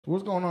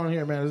What's going on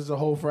here, man? This is a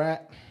whole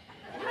frat?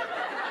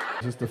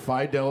 Is this the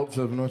Phi Delts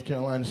of North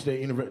Carolina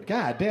State University?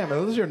 God damn it,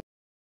 this is your...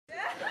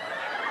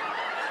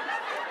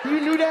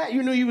 You knew that?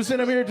 You knew you was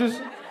sitting up here just...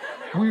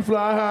 We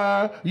fly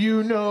high,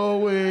 you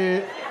know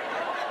it.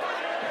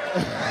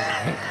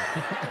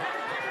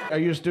 Are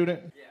you a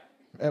student?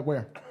 Yeah. At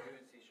where? UNC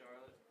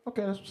Charlotte.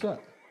 Okay, that's what's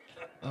up.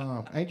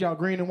 Ain't y'all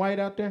green and white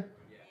out there?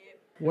 Yeah.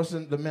 What's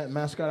the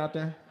mascot out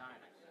there? Niners.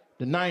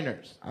 The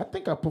Niners. I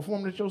think I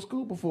performed at your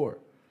school before.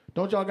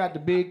 Don't y'all got the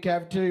big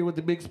cafeteria with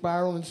the big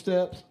spiral and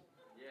steps?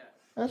 Yeah.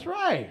 That's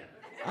right.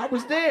 I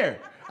was there.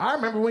 I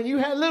remember when you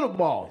had little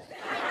balls.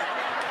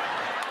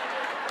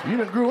 You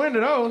done grew into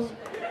those.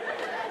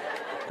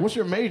 What's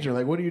your major?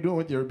 Like, what are you doing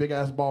with your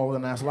big-ass ball with a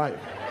nice life?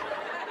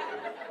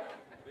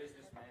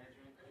 Business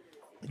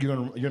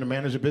management. You're gonna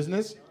manage a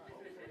business?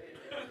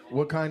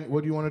 What do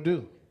you want to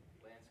do?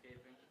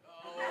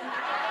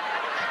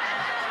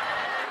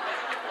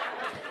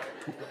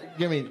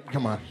 Landscaping.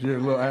 Come on, you're a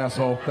little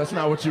asshole. That's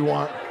not what you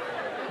want.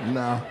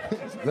 Nah,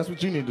 that's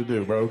what you need to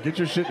do, bro. Get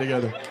your shit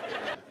together.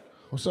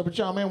 What's up with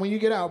y'all, man? When you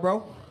get out,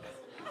 bro?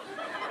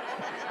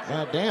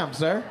 God damn,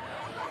 sir.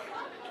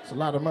 It's a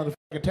lot of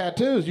motherfucking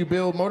tattoos. You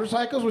build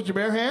motorcycles with your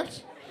bare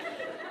hands?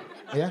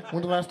 Yeah?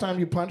 When's the last time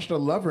you punched a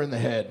lover in the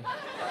head?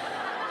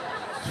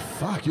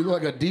 Fuck, you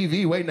look like a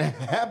DV waiting to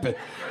happen.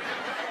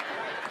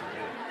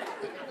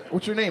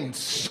 What's your name?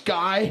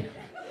 Sky?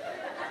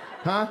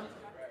 Huh?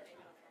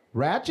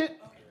 Ratchet?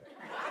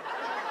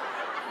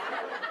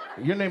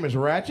 Your name is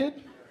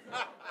Ratchet?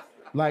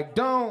 Like,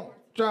 don't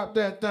drop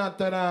that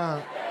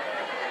da-da-da.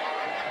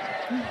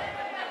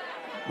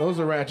 Those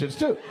are ratchets,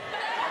 too.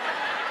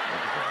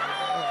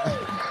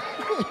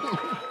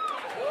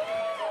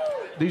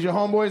 These your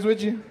homeboys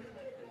with you?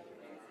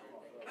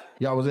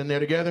 Y'all was in there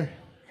together?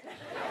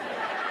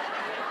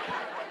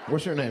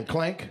 What's your name?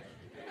 Clank?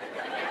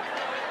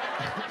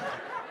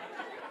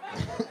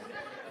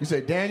 You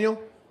say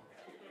Daniel?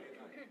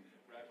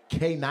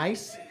 K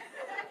Nice?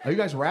 Are you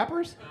guys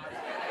rappers?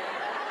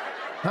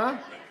 Huh?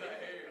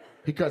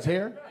 He cuts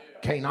hair?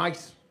 K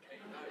Nice.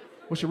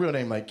 What's your real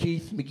name? Like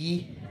Keith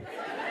McGee?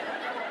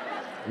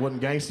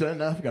 Wasn't gangsta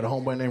enough? You got a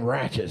homeboy named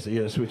Ratchet, so you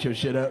gotta switch your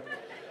shit up.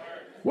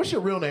 What's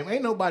your real name?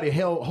 Ain't nobody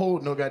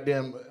hold no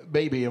goddamn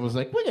baby and was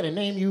like, we're gonna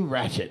name you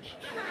Ratchet.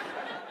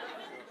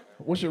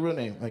 What's your real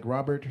name? Like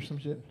Robert or some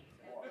shit?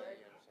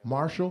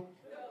 Marshall?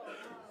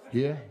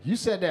 Yeah? You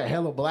said that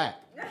hella black.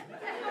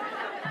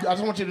 I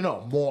just want you to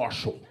know,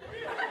 Marshall.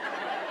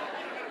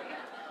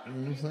 You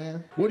know what I'm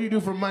saying? What do you do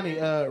for money,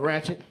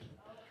 Ratchet?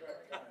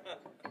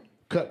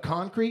 Cut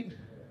concrete?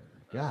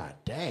 God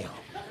damn.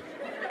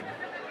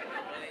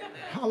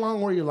 How long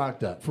were you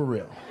locked up, for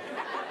real?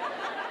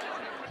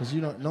 Because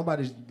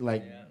nobody's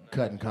like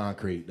cutting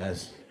concrete.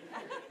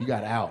 You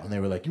got out and they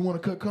were like, you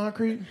want to cut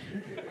concrete?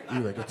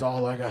 You're like, it's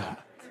all I got.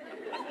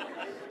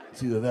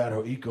 It's either that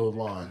or eco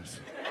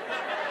lawns.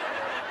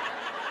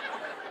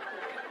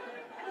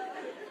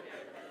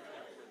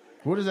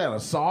 What is that, a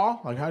saw?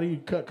 Like, how do you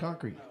cut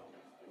concrete?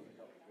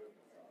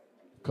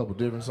 A couple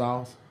different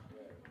saws?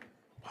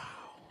 Wow.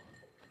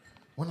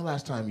 When the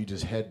last time you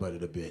just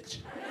headbutted a bitch?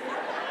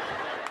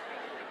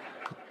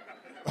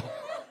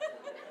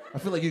 I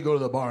feel like you go to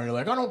the bar and you're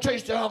like, I don't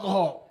taste the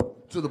alcohol.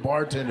 To the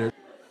bartender.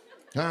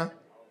 Huh?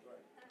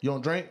 You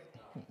don't drink?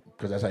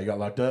 Because that's how you got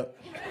locked up?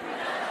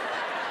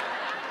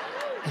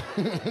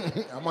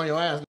 I'm on your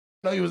ass.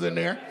 I know you was in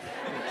there.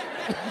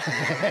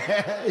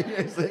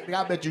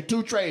 I bet you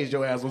 2 trays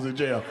your ass was in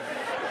jail.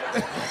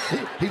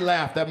 He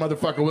laughed. That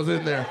motherfucker was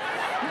in there.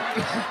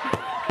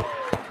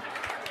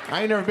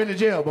 I ain't never been to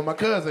jail, but my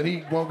cousin,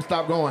 he won't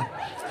stop going.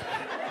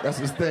 That's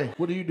his thing.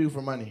 What do you do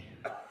for money?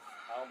 I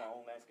own my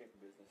own landscaping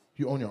business.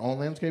 You own your own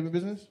landscaping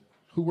business?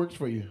 Who works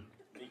for you?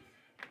 Me.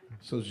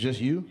 So it's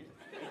just you?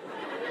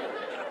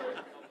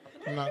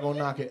 I'm not gonna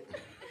knock it.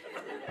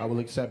 I will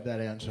accept that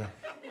answer.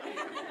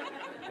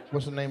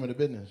 What's the name of the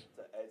business?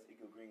 Ed's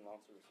Eco Green Lawn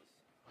Services.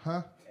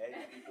 Huh?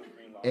 Ed's Eco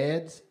Green Lawn.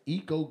 Ed's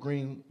Eco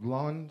Green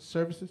Lawn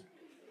Services?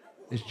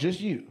 It's just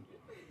you.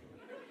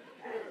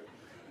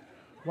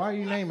 Why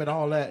you name it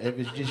all that if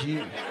it's just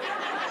you?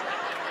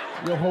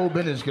 Your whole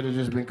business could have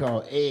just been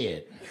called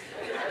Ed.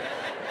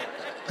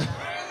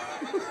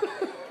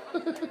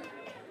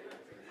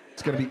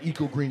 It's gonna be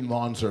Eco Green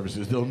Lawn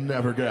Services. They'll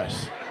never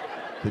guess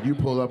that you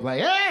pull up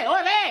like, hey,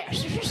 what's that?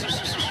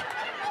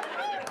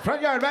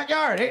 Front yard,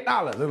 backyard,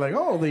 $8. They're like,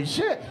 holy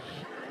shit.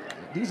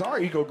 These are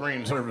Eco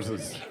Green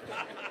Services.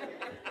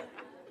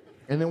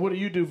 And then what do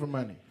you do for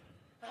money?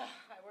 I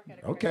work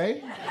at a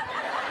Okay.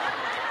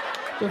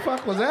 The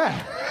fuck was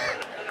that?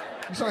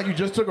 You sound like you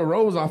just took a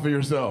rose off of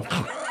yourself.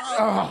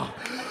 Oh,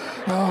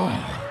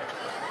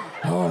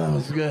 that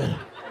was good.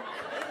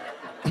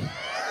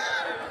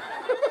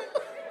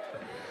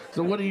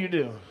 So what do you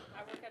do? I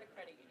work at a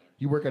credit union.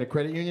 You work at a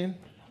credit union?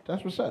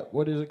 That's what's up.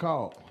 What is it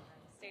called?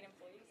 State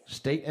employees.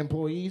 State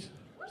employees?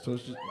 So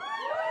it's just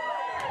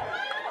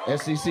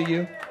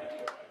SCCU?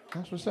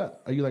 That's what's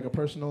up. Are you like a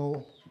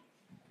personal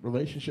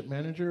relationship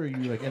manager, or are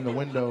you like in the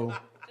window?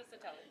 Just a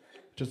teller.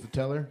 Just a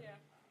teller? Yeah.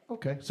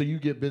 Okay. So you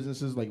get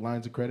businesses like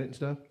lines of credit and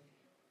stuff?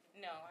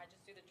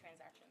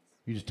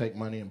 You just take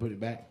money and put it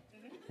back?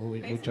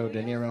 With your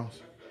De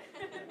Niro's?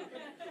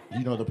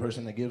 You know the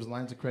person that gives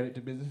lines of credit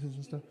to businesses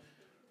and stuff?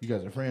 You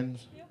guys are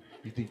friends? Yep.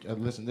 You think,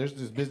 listen, there's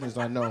this business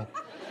I know.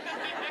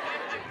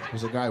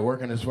 There's a guy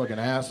working his fucking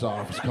ass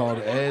off. It's called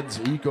Ed's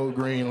Eco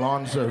Green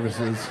Lawn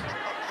Services.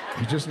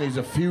 He just needs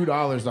a few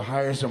dollars to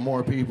hire some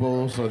more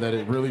people so that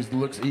it really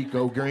looks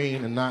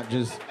eco-green and not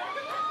just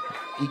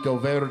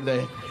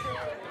eco-verde. You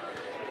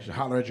should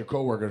holler at your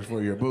coworkers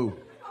for your boo.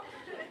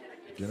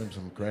 Get him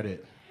some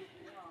credit.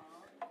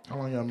 How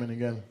long y'all been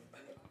together?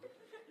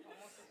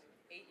 Almost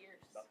 8 years.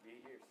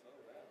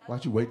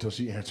 Why'd you wait till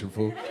she answered,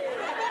 fool?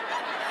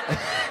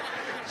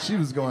 She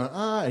was going,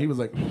 he was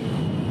like,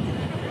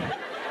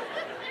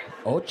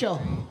 Ocho.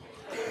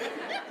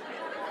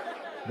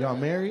 Y'all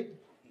married?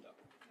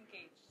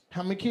 Engaged.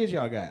 How many kids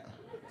y'all got?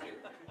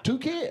 2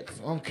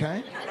 kids.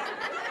 Okay.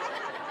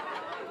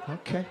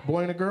 Okay.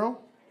 Boy and a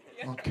girl?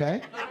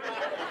 Okay.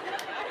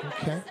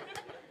 Okay.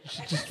 You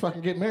should just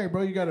fucking get married,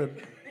 bro. You got a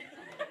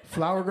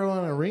flower girl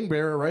and a ring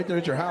bearer right there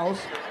at your house.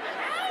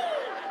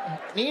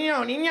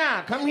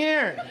 Niña, come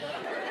here.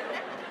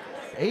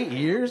 8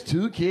 years,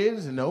 2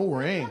 kids, and no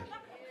ring.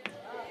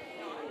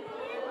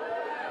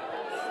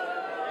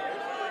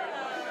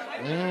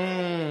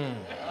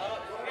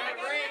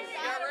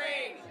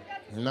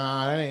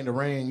 Nah, that ain't the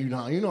ring. You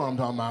know what I'm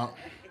talking about.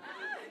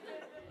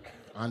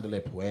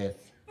 Andale pues.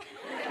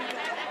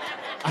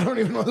 I don't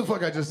even know what the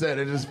fuck I just said.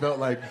 It just felt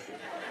like...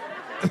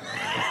 I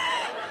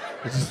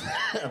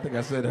think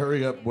I said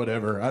hurry up,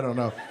 whatever. I don't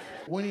know.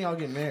 When are y'all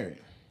getting married?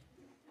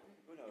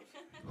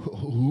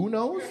 Who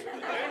knows?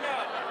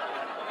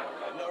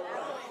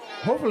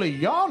 Hopefully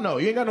y'all know.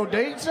 You ain't got no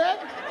date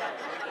set?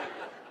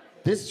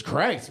 This is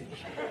crazy.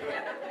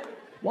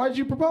 Why did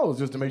you propose?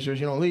 Just to make sure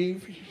she don't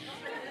leave?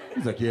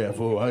 He's like, yeah,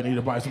 fool, I need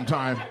to buy some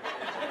time.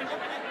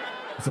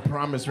 It's a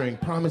promise ring.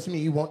 Promise me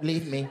you won't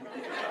leave me.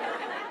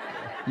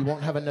 You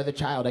won't have another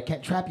child. I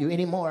can't trap you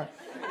anymore.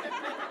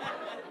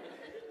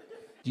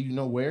 Do you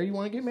know where you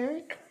want to get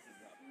married?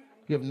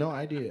 You have no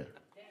idea.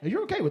 And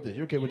you're okay with this.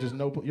 You're okay with just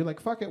no... You're like,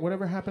 fuck it.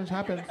 Whatever happens,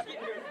 happens.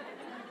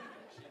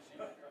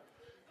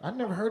 I've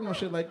never heard no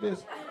shit like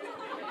this.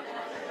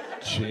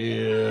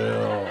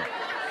 Chill.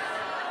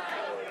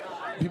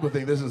 People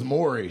think this is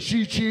Maury.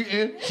 She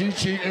cheating. She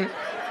cheating.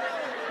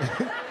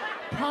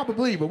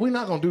 Probably, but we're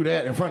not going to do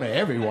that in front of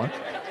everyone.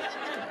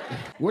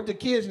 What the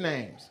kids'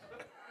 names?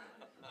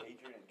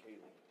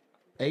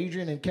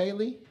 Adrian and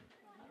Kaylee?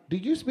 Do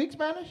you speak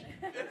Spanish?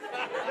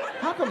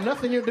 How come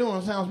nothing you're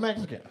doing sounds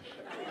Mexican?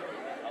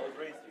 I was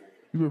raised here.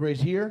 You were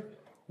raised here?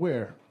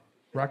 Where?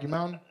 Rocky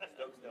Mountain?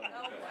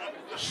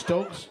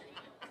 Stokes?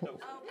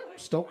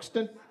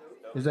 Stokeston?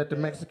 Is that the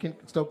Mexican?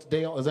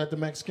 Stokesdale? Is that the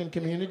Mexican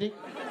community?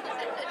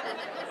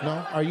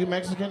 No? Are you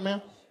Mexican,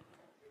 ma'am?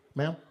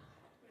 Ma'am?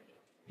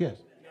 Yes.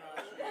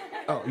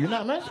 Oh, you're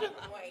not Mexican?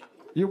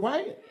 You're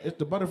white? It's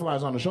the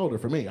butterflies on the shoulder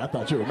for me. I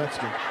thought you were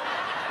Mexican.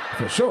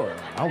 For sure.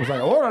 I was like,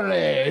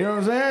 orale, you know what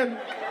I'm saying?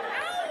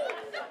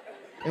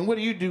 And what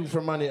do you do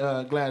for money,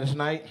 Gladys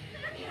Knight?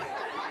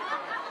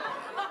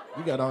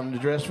 You got on the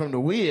dress from the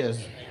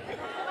Wiz.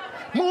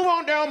 Move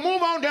on down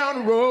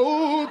the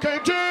road.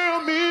 Can't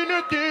tell me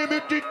nothing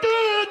but you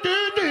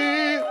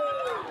do.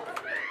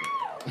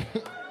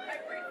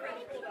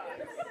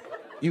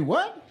 You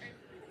what?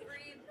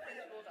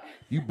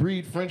 You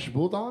breed French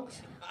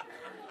bulldogs?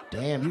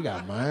 Damn, you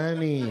got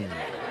money.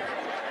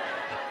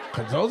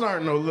 Cause those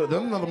aren't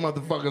them other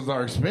motherfuckers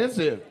are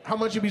expensive. How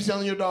much you be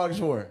selling your dogs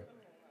for?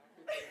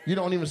 You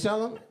don't even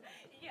sell them?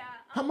 Yeah.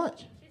 How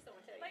much?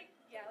 Like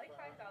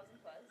 5,000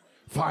 plus.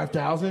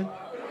 5,000?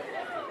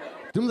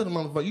 Them little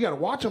motherfuckers, you gotta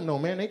watch them though,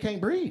 man. They can't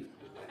breathe.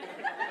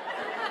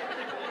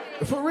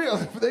 For real,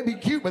 they be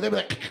cute, but they be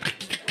like,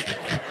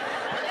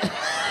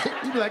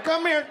 you be like,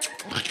 come here.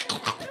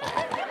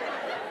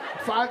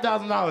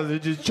 $5,000, they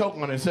just choke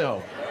on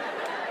itself.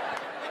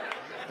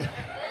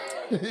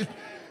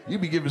 You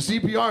be giving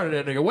CPR to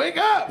that nigga. Wake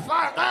up,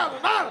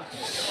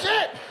 $5,000,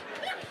 shit.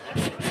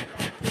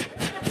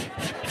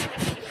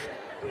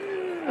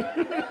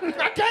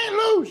 I can't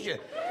lose you.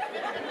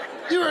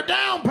 You're a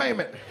down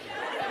payment.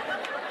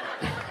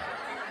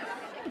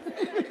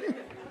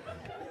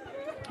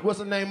 What's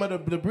the name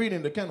of the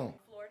breeding, the kennel?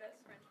 Florida's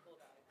French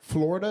Bulldog.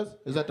 Florida's?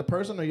 Is that the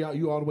person or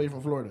you all the way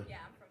from Florida? Yeah,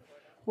 I'm from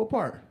Florida. What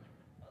part?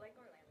 Like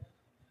Orlando.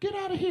 Get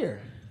out of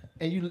here.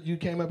 And you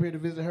came up here to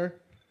visit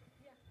her?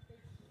 Yeah.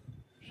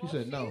 She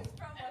said no. She's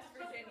from West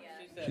Virginia.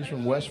 She's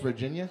from West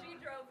Virginia? She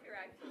drove here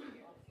actually.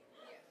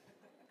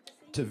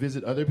 Yeah. To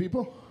visit other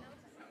people? To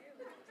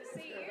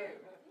see you.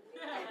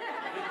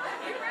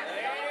 You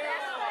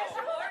represented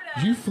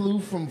Florida. You flew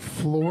from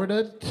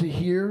Florida to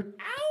here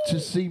to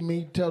see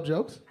me tell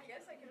jokes? I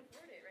guess I can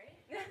afford it, right?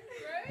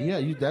 Yeah,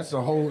 that's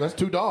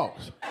 2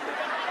 dogs.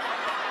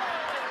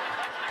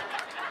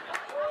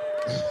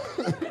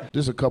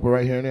 There's a couple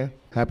right here and there.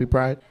 Happy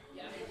Pride?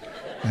 Yeah.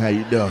 How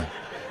you doing?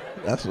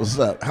 That's what's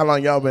up. How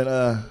long y'all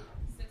been,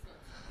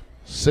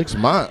 6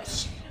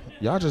 months.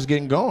 Y'all just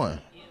getting going.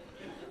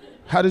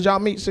 How did y'all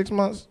meet 6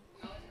 months?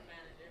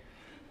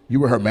 You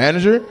were her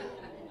manager?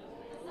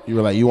 You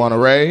were like, you want a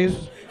raise?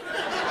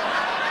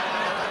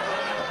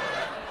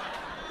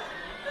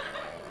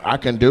 I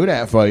can do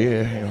that for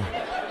you.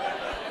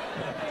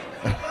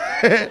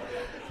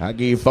 I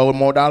give you $4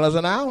 more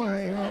an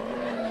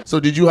hour. So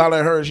did you holler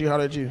at her or she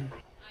hollered at you? I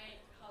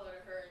hollered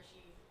at her and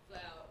she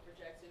flat out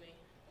rejected me.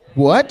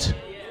 What?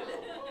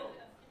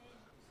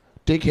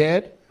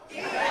 Dickhead?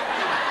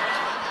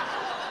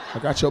 I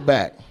got your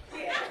back.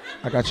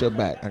 I got your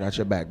back. I got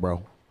your back,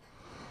 bro.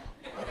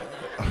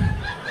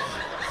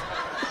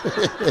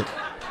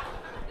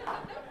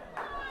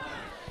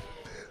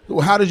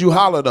 Well, how did you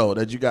holler though?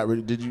 That you got?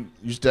 Did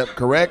you step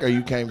correct or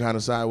you came kind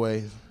of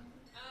sideways?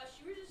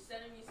 She was just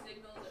sending me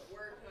signals at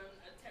work and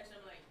I texted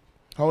her like.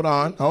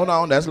 Hold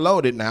on. That's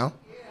loaded now.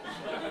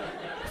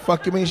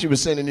 Fuck you mean she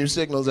was sending you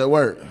signals at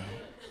work?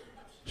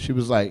 She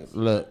was like,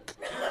 look.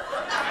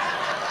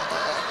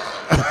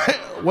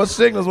 What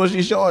signals was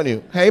she showing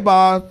you? Hey,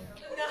 boss.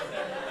 No.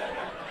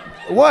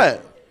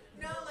 What?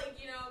 No, like,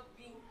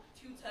 being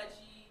too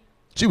touchy.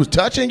 She was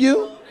touching you?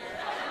 Not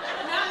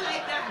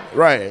like that.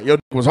 Right. Your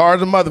was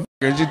hard as a motherfucker.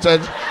 And she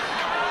touched.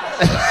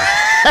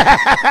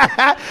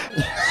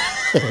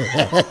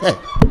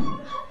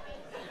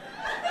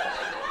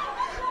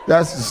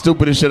 That's the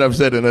stupidest shit I've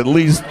said in at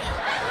least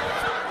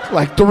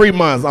like 3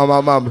 months on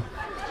my mama.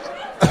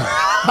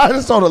 I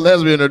just told a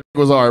lesbian her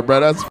was hard, bro.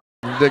 That's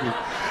ridiculous.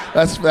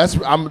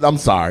 I'm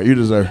sorry. You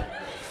deserve.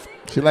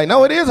 She's like,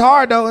 no, it is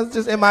hard though. It's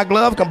just in my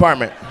glove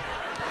compartment.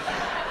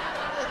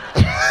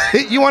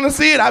 You want to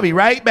see it? I'll be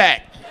right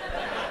back.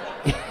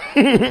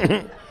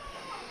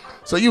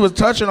 So you was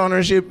touching on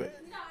her shit. No, it's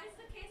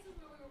the cases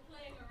where we were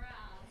playing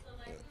around. So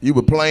like. You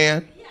were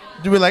playing. Yeah.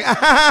 You were like,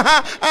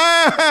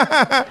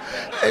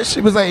 and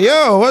she was like,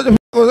 yo, what the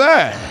was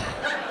that?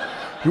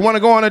 You want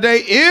to go on a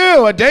date?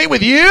 Ew, a date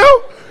with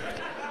you?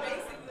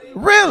 Basically.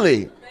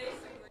 Really? Basically.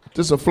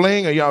 This a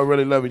fling or y'all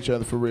really love each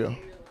other for real?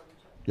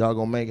 Y'all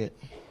gonna make it?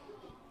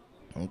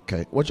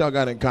 Okay. What y'all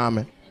got in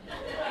common?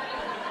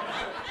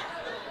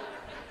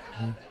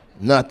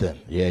 Nothing.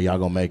 Yeah, y'all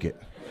gonna make it.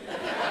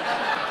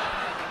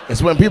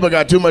 It's when people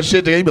got too much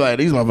shit, they be like,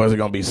 these motherfuckers are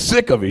gonna be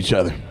sick of each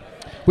other.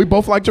 We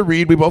both like to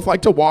read, we both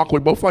like to walk, we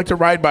both like to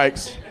ride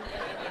bikes.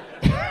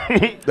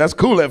 That's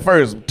cool at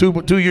first.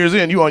 Two years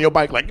in, you on your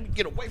bike like,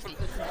 get away from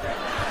this.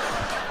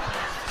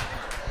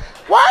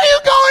 Why are you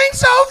going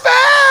so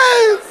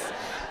fast?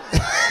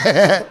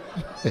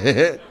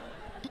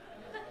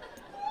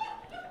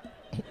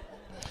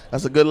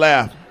 That's a good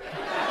laugh.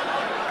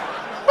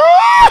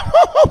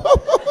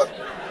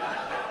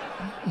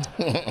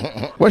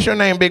 What's your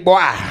name, big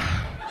boy?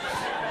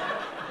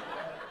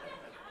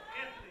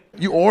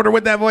 You order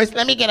with that voice?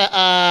 Let me get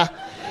a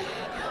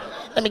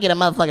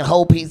motherfucking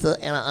whole pizza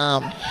and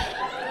a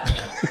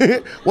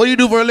What do you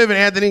do for a living,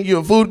 Anthony? You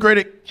a food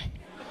critic?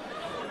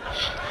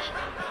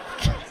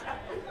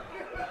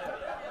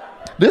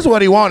 This is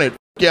what he wanted.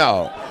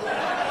 Y'all.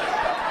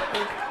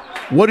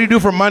 What do you do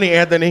for money,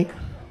 Anthony?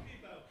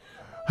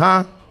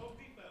 Huh?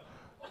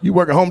 You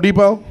work at Home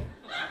Depot?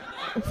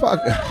 Fuck.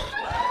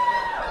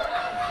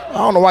 I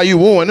don't know why you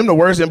wooing. Them the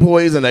worst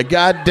employees in the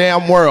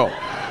goddamn world.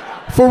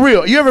 For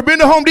real. You ever been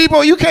to Home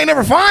Depot? You can't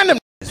ever find them.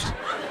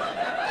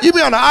 You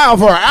be on the aisle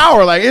for an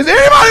hour like, is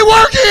anybody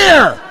working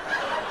here?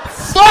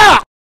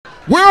 Fuck!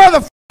 Where are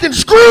the fucking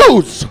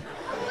screws?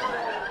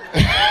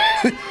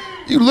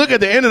 You look at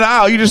the end of the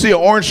aisle, you just see an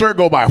orange shirt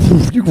go by.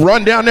 You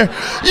run down there.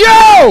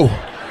 Yo!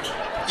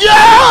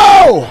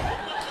 Yo!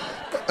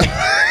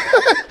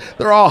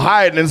 They're all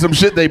hiding in some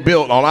shit they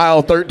built on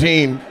aisle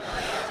 13.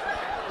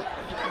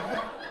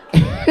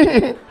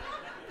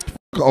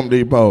 Home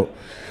Depot.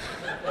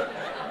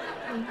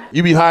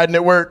 You be hiding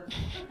at work?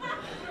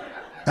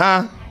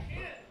 Huh?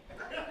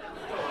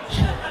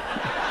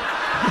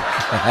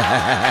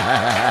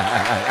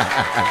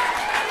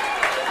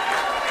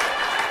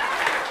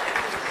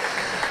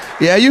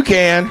 Yeah, you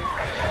can.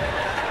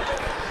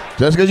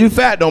 Just because you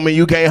fat don't mean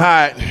you can't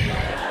hide.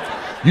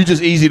 You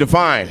just easy to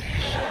find.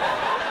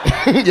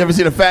 You ever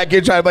seen a fat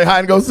kid try to play hide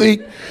and go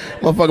seek?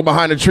 Motherfucker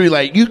behind a tree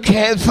like, you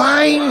can't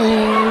find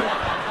me.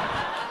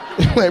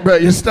 Like, bro,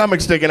 your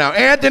stomach's sticking out.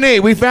 Anthony,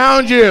 we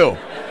found you.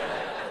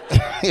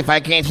 If I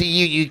can't see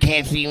you, you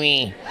can't see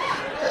me.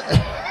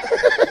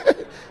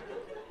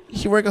 You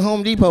should work at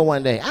Home Depot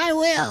one day. I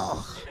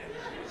will.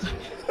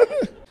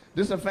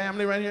 This a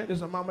family right here?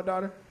 This a mama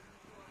daughter?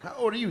 How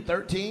old are you,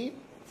 13?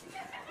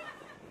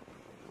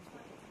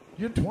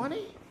 You're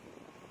 20?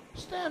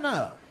 Stand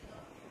up.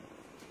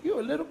 You're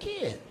a little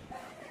kid.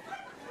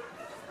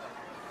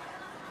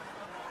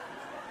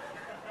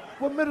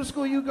 What middle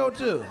school you go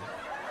to?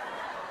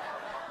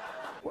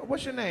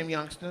 What's your name,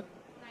 youngster?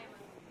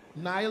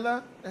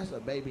 Nyla? That's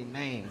a baby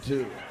name,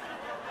 too.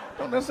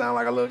 Don't that sound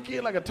like a little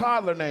kid, like a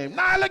toddler name?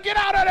 Nyla, get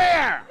out of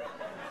there!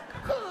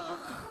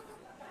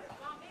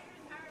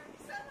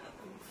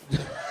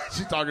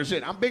 She's talking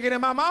shit. I'm bigger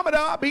than my mama,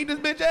 though. I'll beat this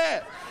bitch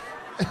ass.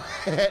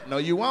 No,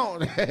 you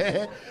won't.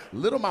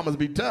 Little mamas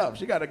be tough.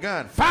 She got a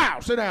gun.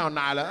 Foul! Sit down,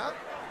 Nyla.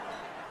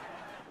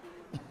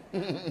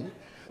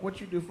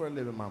 What you do for a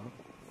living, mama?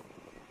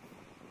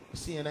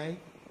 CNA?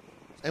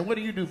 And what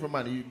do you do for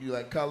money? You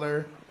like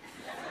color?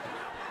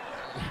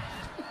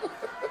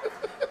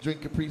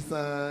 Drink Capri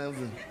Suns?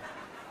 And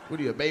What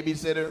are you, a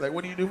babysitter? Like,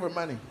 what do you do for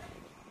money?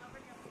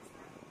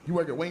 You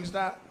work at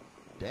Wingstop?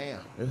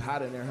 Damn, it's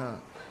hot in there, huh?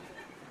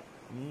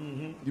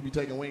 Mm-hmm. You be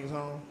taking wings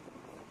home?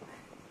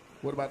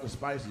 What about the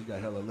spices? You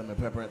got hella lemon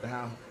pepper at the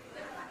house?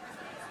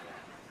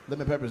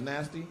 Lemon pepper's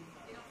nasty?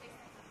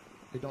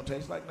 It don't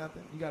taste like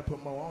nothing? You gotta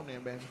put more on there,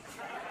 baby.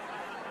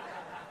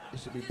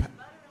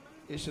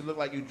 It should look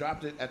like you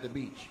dropped it at the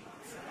beach.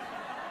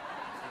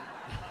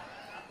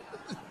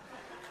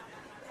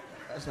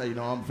 That's how you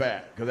know I'm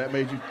fat, because that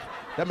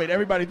made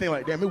everybody think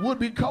like, damn, it would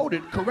be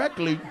coated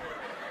correctly.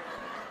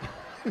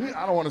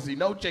 I don't want to see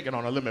no chicken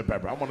on a lemon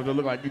pepper. I want it to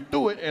look like you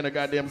threw it in a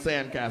goddamn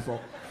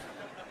sandcastle.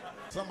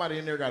 Somebody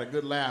in there got a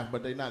good laugh,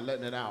 but they're not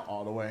letting it out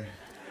all the way.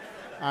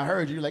 I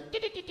heard you like,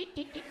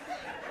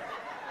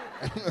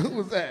 who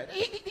was that?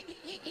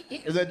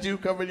 Is that you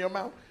covering your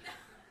mouth?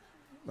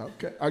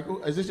 Okay.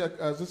 Is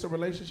this a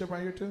relationship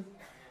right here too?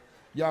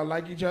 Y'all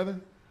like each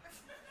other?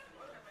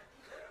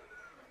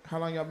 How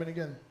long y'all been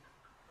together?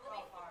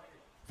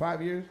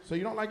 5 years? So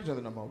you don't like each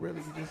other no more,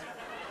 really?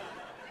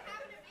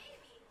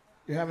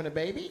 You're having a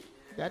baby?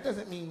 That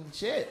doesn't mean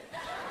shit.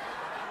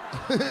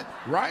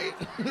 Right?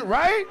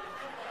 Right?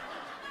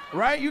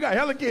 Right? You got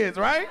hella kids,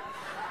 right?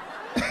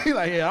 He's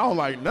like, yeah, I don't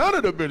like none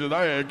of the bitches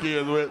I had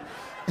kids with.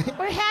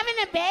 We're having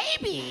a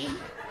baby.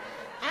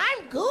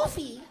 I'm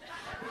goofy.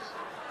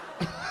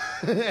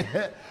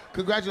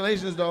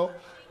 Congratulations, though.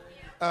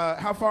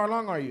 How far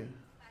along are you?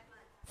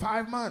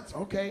 5 months,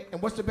 okay.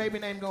 And what's the baby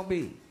name gonna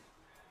be?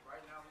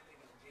 Right now, we're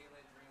thinking of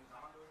Jalen Dream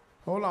Condor.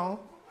 Hold on.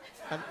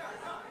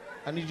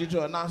 I need you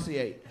to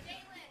enunciate. Jalen.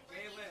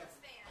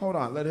 Hold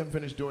on, let him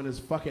finish doing his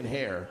fucking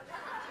hair.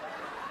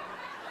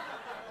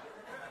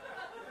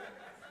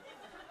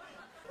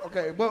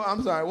 Okay, well,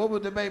 I'm sorry. What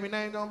was the baby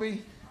name gonna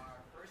be?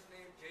 First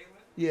name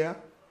Jalen. Yeah.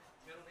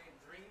 Middle name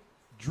Dream.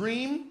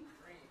 Dream?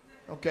 Dream.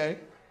 Okay.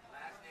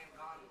 Last name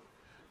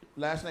Gondor.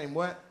 Last name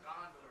what?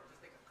 Gondor. Just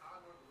think of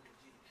Condor with a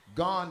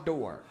G.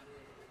 Gondor.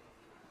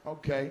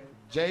 Okay.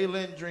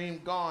 Jalen Dream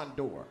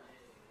Gondor.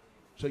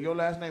 So your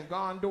last name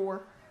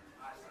Gondor?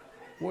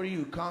 What are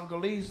you,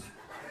 Congolese?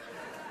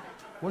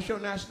 What's your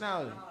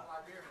nationality?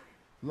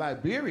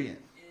 Liberian.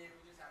 Yeah,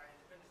 we just had our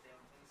Independence Day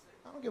on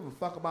 26th. I don't give a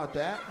fuck about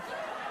that.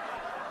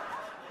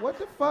 What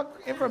the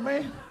fuck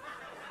information?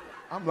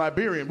 I'm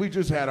Liberian. We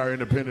just had our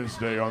Independence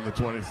Day on the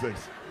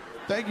 26th.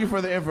 Thank you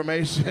for the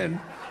information,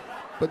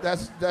 but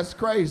that's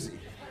crazy.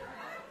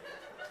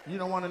 You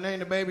don't want to name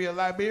the baby a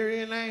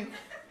Liberian name?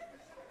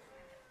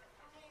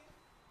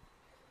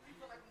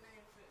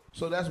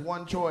 So that's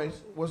one choice.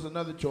 What's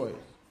another choice?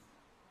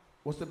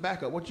 What's the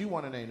backup? What you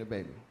want to name the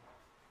baby?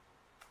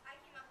 I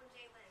came up with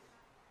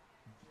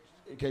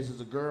Jalen. In case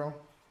it's a girl?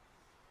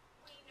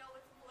 We know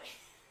it's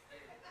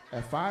a boy.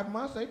 At 5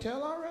 months, they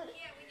tell already?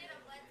 Yeah, we did a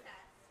blood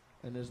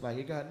test. And it's like,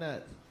 he got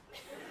nuts.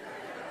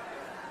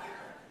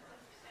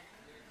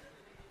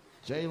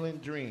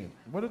 Jalen Dream.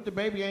 What if the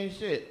baby ain't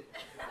shit?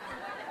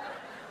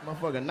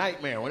 Motherfucking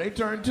nightmare. When they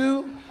turn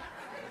 2,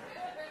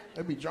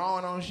 they be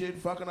drawing on shit,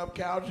 fucking up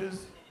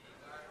couches,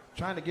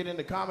 trying to get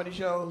into comedy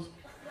shows.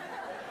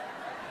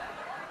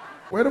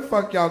 Where the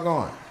fuck y'all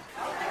going?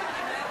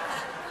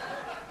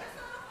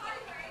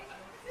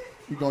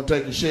 You gonna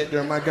take a shit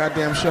during my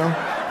goddamn show?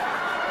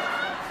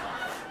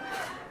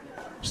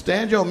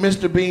 Stand your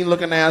Mr. Bean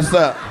looking ass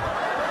up.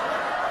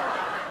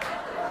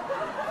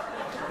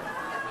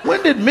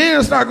 When did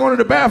men start going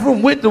to the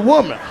bathroom with the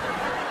woman?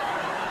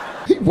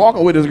 He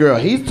walking with his girl.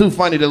 He's too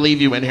funny to leave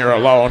you in here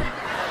alone.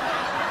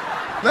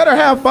 Let her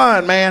have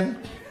fun,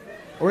 man.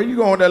 Where you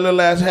going with that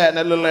little ass hat and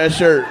that little ass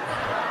shirt?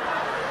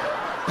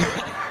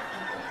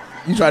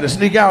 You tried to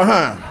sneak out,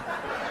 huh?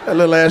 That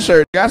little ass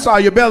shirt. I saw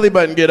your belly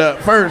button get up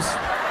first.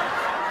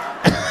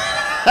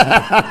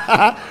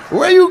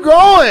 Where you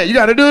going? You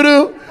got to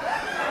doo-doo?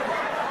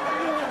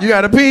 You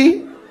got to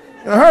pee?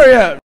 Hurry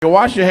up.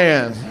 Wash your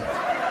hands.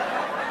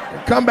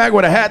 Come back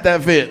with a hat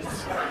that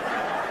fits.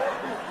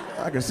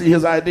 I can see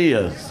his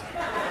ideas.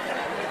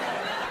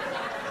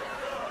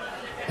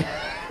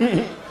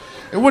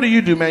 And what do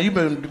you do, man? You've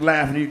been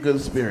laughing. You're a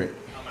good spirit.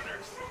 I'm a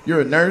nurse.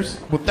 You're a nurse?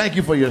 Well, thank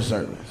you for your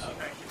service.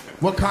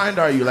 What kind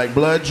are you? Like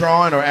blood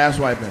drawing or ass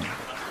wiping?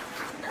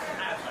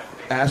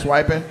 Ass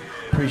wiping?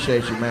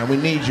 Appreciate you, man. We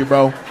need you,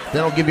 bro. They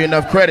don't give you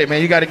enough credit,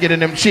 man. You got to get in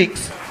them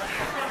cheeks.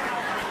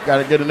 Got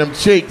to get in them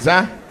cheeks,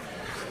 huh?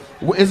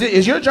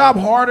 Is your job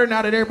harder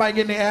now that everybody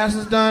getting their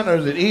asses done, or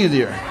is it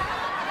easier?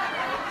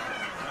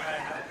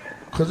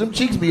 Cause them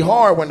cheeks be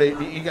hard when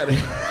you gotta.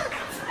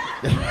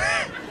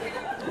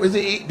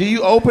 Do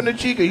you open the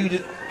cheek or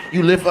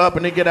you lift up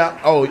and they get out?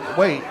 Oh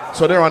wait,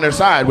 so they're on their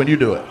side when you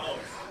do it.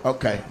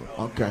 Okay,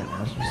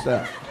 that's what's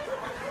up.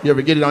 You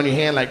ever get it on your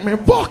hand like, man,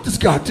 fuck this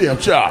goddamn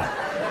job.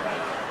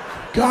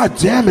 God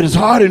damn it, it's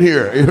hot in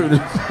here.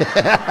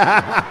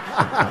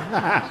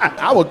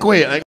 I would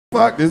quit. Like,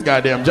 fuck this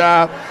goddamn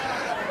job.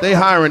 They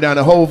hiring down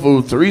at Whole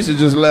Foods. Teresa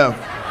just left.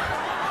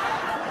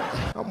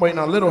 I'm waiting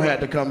on Little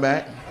Hat to come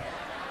back.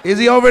 Is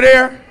he over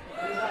there?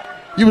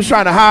 You was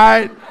trying to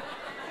hide?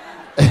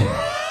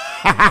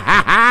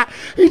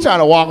 He trying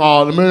to walk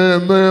all the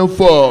man,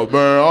 fuck,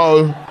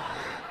 man.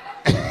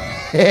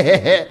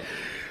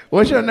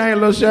 What's your name,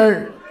 little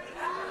shirt?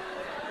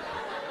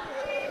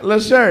 Little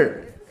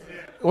shirt.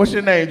 What's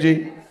your name,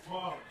 G?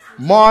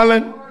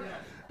 Marlon.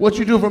 What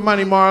you do for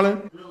money,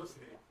 Marlon?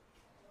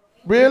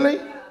 Really?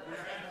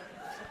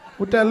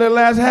 With that little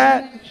ass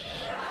hat?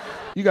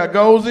 You got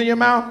golds in your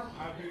mouth?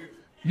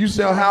 You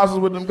sell houses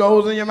with them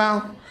golds in your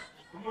mouth?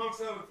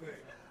 Amongst other things.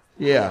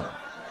 Yeah.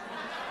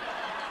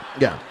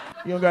 Yeah.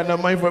 You don't got no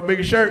money for a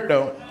bigger shirt,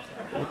 though.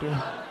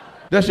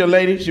 That's your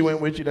lady? She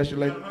went with you? That's your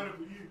lady?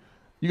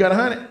 You got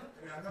 100?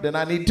 Then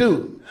I need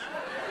 2.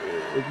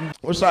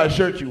 What size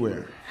shirt you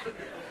wear?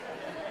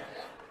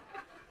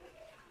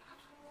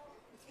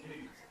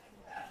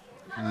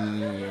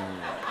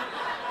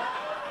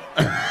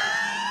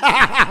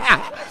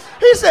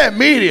 He said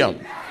medium.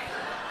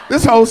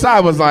 This whole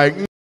side was like,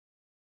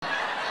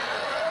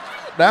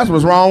 that's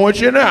what's wrong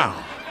with you now.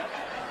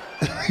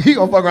 You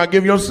gonna fuck around and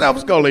give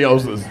yourself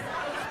scoliosis.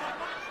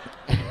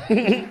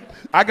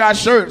 I got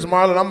shirts,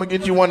 Marlon. I'm gonna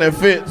get you one that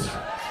fits.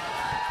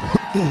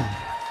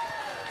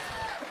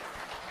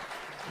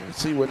 Let's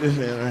see what this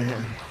is right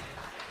here.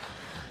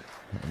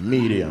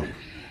 Medium.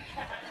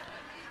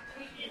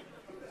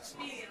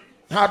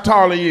 How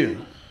tall are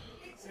you?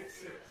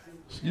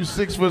 6'6". You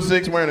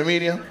 6'6" wearing a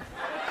medium?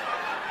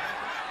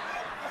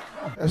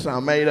 That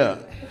sound made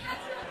up.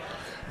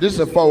 This is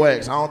a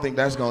 4X. I don't think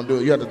that's gonna do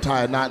it. You have to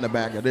tie a knot in the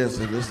back of this,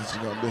 and this is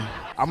gonna do.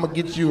 I'm gonna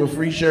get you a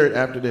free shirt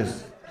after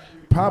this.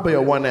 Probably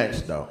a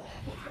 1X though.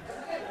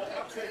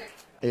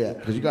 Yeah,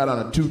 because you got on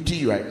a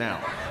 2T right now.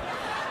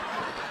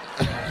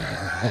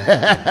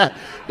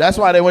 That's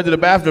why they went to the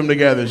bathroom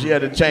together. She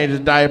had to change his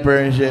diaper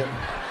and shit.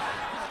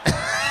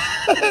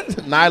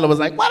 Nyla was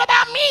like, what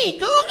about me,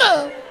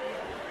 Google?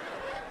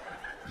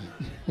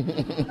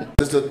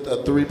 This is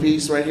a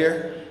 3-piece right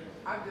here?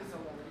 I'm just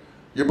alone.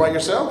 You're by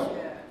yourself?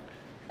 Yeah.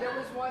 There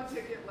was one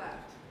ticket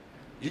left.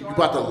 You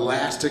bought the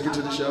last ticket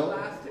to the The show?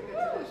 last ticket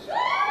to the show.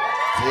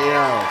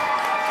 Damn.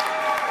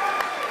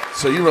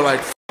 So you were like,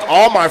 F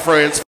all my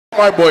friends, F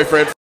my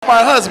boyfriend, F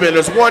my husband.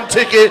 There's one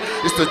ticket.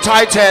 It's the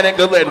Titanic.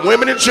 They're letting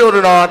women and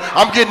children on.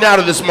 I'm getting out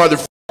of this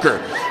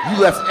motherfucker. You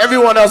left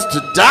everyone else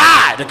to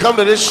die to come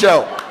to this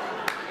show. And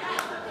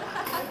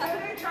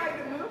then they tried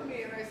to move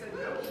me, and I said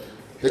no.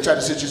 They tried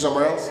to sit you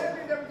somewhere They else?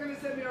 said they were going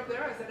to send me over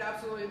there. I said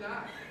absolutely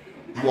not.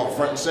 You want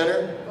front and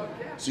center? Fuck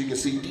yeah. So you can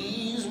see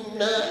these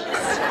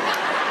nuts.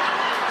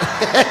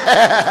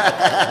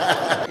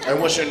 And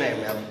what's your name,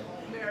 ma'am?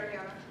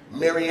 Mariana.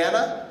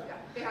 Mariana?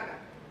 Yeah,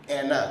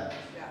 Anna. Anna.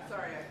 Yeah,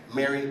 sorry.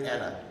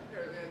 Mariana.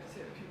 Here, I just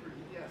hit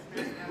puberty. Yes,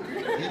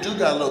 Mariana. You do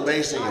got a little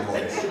bass in your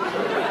voice.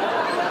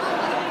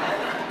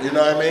 You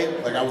know what I mean?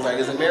 Like I was like,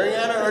 is it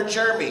Mariana or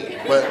Jeremy?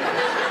 But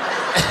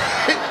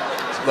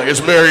like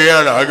it's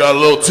Mariana. I got a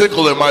little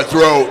tickle in my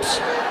throat.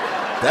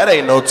 That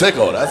ain't no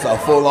tickle. That's a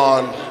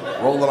full-on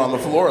rolling on the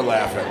floor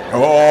laughing.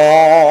 Oh,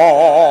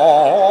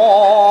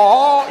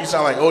 you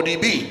sound like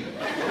ODB.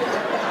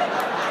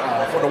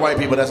 For the white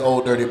people, that's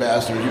Old Dirty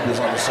Bastard. He was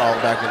on the song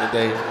back in the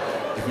day.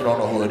 If you don't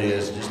know who it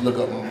is, just look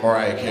up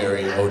Mariah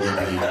Carey,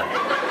 ODB.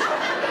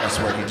 That's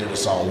where he did a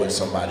song with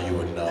somebody you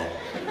would know.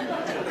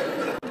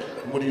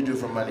 What do you do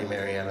for money,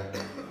 Mariana?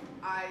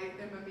 I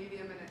am a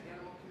medium and an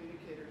animal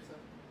communicator, so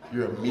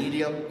You're a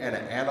medium and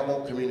an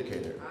animal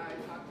communicator. I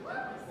talk to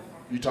them.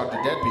 You talk to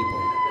dead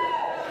people.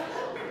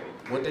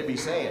 What they be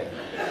saying?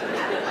 They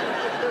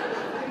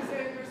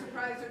say they're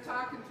surprised they're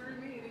talking through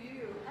me to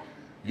you.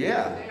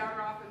 Yeah. They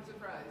are often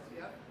surprised,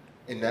 yep.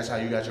 And that's how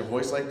you got your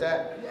voice like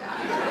that?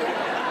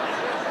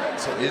 Yeah.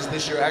 So is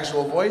this your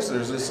actual voice, or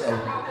is this a...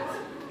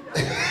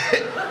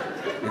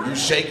 If you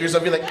shake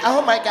yourself, you're like,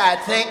 oh my God,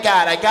 thank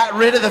God, I got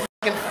rid of the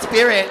fucking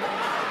spirit.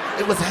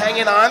 It was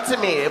hanging on to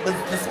me. It was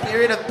the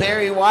spirit of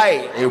Barry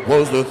White. It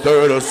was the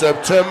 3rd of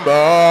September,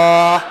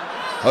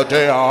 a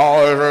day I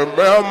always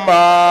remember.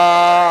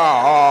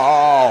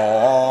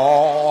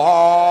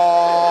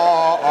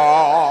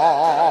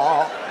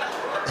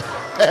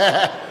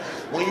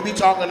 When you be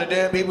talking to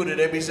dead people, do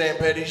they be saying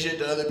petty shit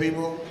to other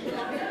people?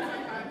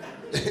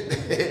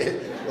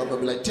 I'll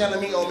be like, tell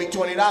him he owe me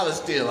 $20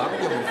 still. I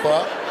don't give a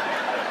fuck.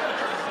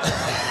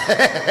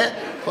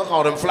 Fuck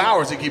all them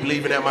flowers he keep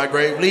leaving at my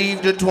grave.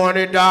 Leave the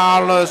 $20,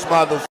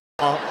 motherfucker.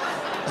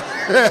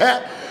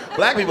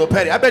 Black people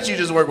petty. I bet you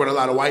just work with a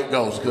lot of white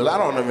ghosts, because I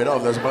don't even know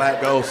if there's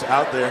black ghosts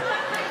out there.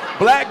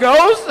 Black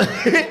ghosts?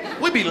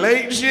 We be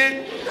late and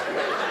shit.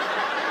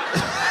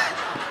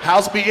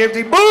 House be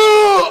empty. Boo!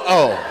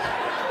 Oh.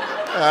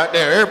 Out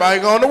there, everybody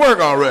going to work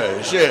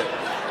already. Shit.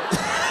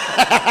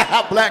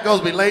 Black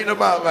ghosts be late in the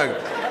motherfucker.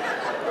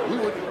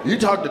 You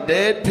talk to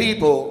dead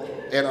people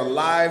and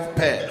alive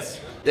pets.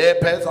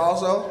 Dead pets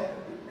also?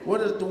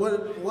 What?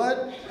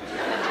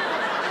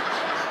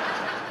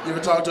 You ever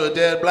talk to a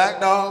dead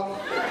black dog?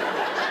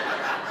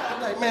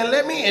 I'm like, man,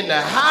 let me in the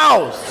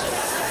house.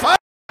 Fuck.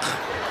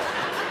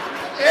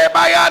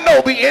 Everybody I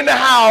know be in the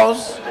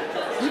house.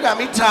 You got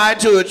me tied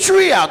to a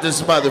tree out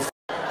this motherfucker.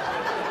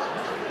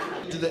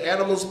 Do the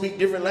animals speak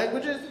different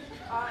languages? It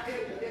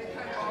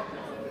kind of all comes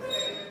in the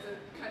same.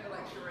 It's kind of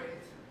like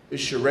charades.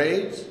 It's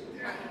charades?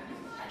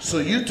 So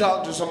you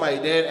talk to somebody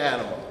dead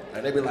animal,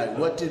 And they'd be like,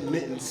 what did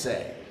Mittens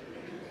say?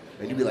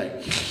 And you'd be like,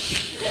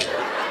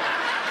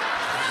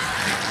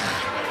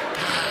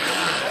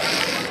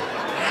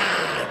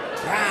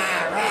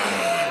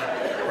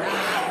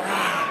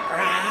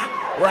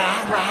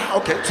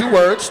 okay, two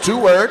words.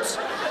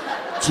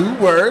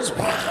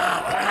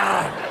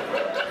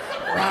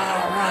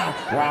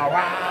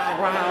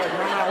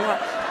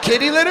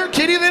 Kitty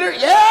litter,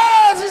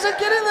 yes, he's a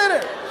kitty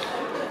litter.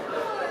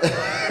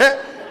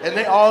 And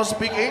they all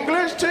speak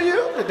English to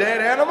you, the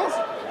dead animals?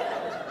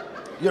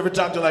 You ever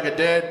talk to like a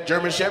dead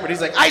German Shepherd? He's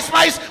like, Ice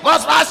Spice,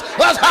 was,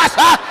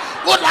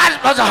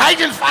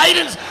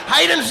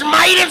 Heidens,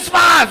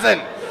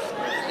 Meidenspasen.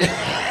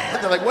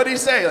 They're like, what do you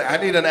say? Like, I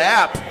need an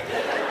app.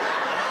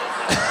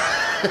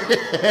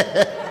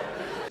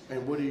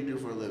 And what do you do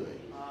for a living?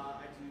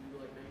 I do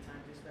like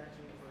nighttime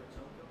dispatching for a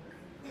tow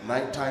company.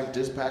 Nighttime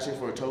dispatching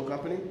for a tow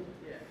company?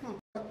 Yeah.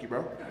 Fuck you,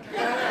 bro.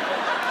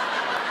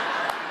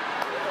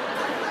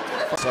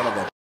 Son of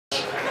a.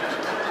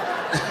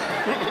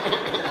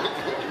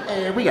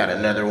 Hey, we got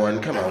another one.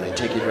 Come on and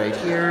take it right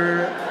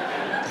here.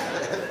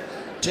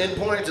 10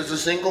 points as a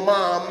single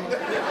mom.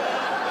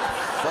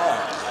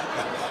 Fuck.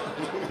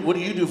 What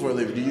do you do for a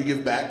living? Do you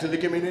give back to the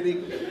community?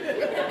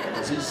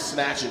 Because he's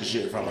snatching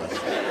shit from us. I'm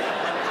in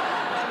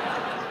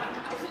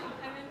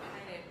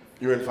finance.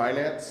 You're in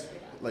finance?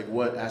 Like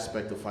what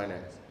aspect of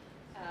finance?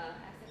 Asset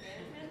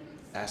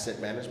management. Asset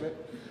management?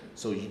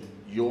 So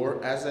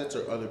your assets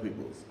or other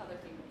people's? Other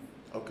people's.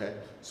 Okay.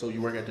 So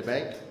you work at the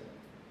bank?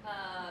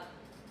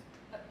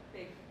 A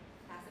big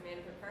asset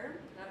management firm,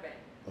 not a bank.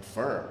 A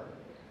firm?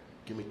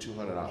 Give me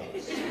 $200.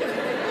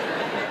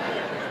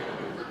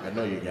 I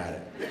know you got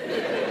it.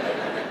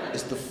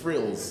 It's the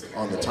frills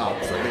on the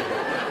top for me.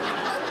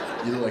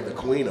 You look like the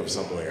queen of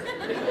somewhere.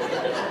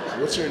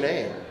 What's your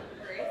name?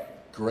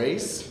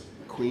 Grace. Grace?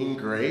 Queen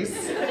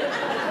Grace?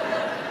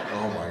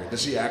 Oh my God.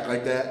 Does she act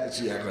like that? Does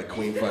she act like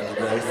Queen fucking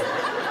Grace?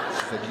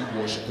 She's like, you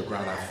worship the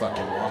ground I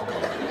fucking walk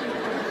on.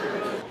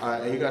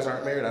 And you guys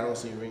aren't married? I don't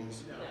see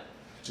rings. No.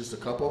 Just a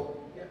couple?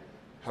 Yeah.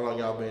 How long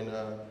y'all been, 2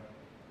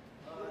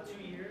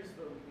 years,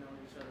 but we've known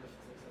each other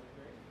since like 7th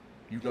grade.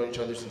 you've known each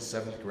other since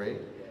 7th grade?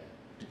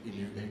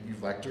 Yeah.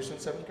 You've liked her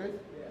since 7th grade?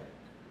 Yeah.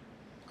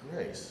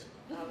 Grace.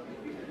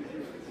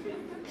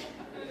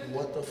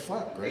 What the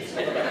fuck, Grace?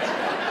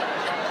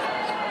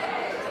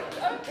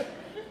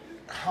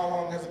 How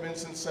long has it been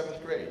since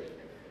 7th grade?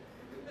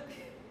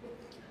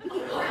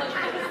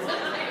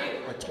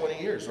 Like 20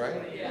 years,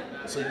 right? Yeah.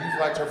 So you've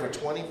liked her for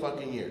 20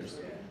 fucking years.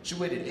 She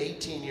waited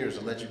 18 years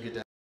to let you get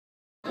that.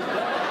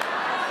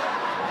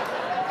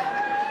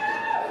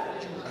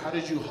 How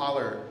did you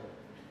holler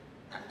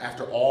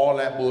after all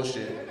that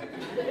bullshit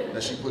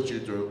that she put you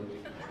through?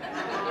 I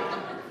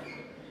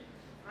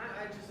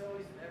just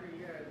always, every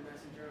year I'd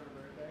message her on her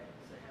birthday,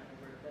 say happy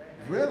birthday.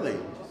 Really?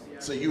 Just, yeah.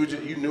 So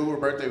you knew her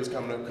birthday was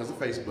coming up because of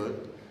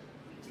Facebook,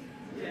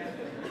 Yeah.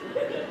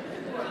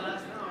 Well,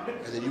 that's not.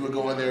 and then you would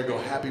go in there and go,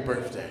 happy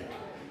birthday,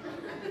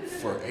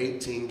 for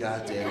 18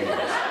 goddamn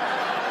years.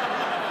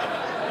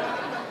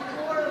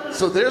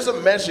 So there's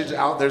a message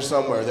out there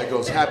somewhere that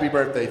goes, happy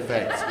birthday,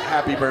 thanks,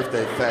 happy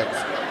birthday, thanks,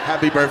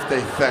 happy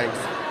birthday, thanks,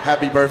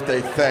 happy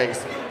birthday,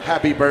 thanks,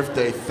 happy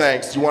birthday,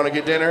 thanks. You want to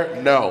get dinner?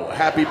 No.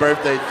 Happy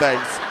birthday,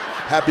 thanks,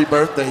 happy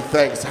birthday,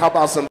 thanks. How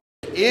about some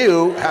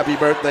ew, happy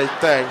birthday,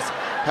 thanks,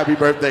 happy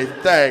birthday,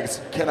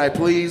 thanks. Can I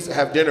please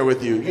have dinner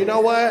with you? You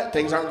know what?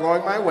 Things aren't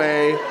going my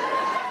way.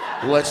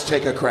 Let's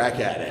take a crack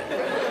at it.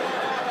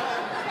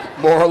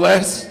 More or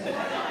less?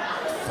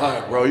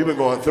 Fuck, bro, you've been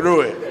going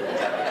through it.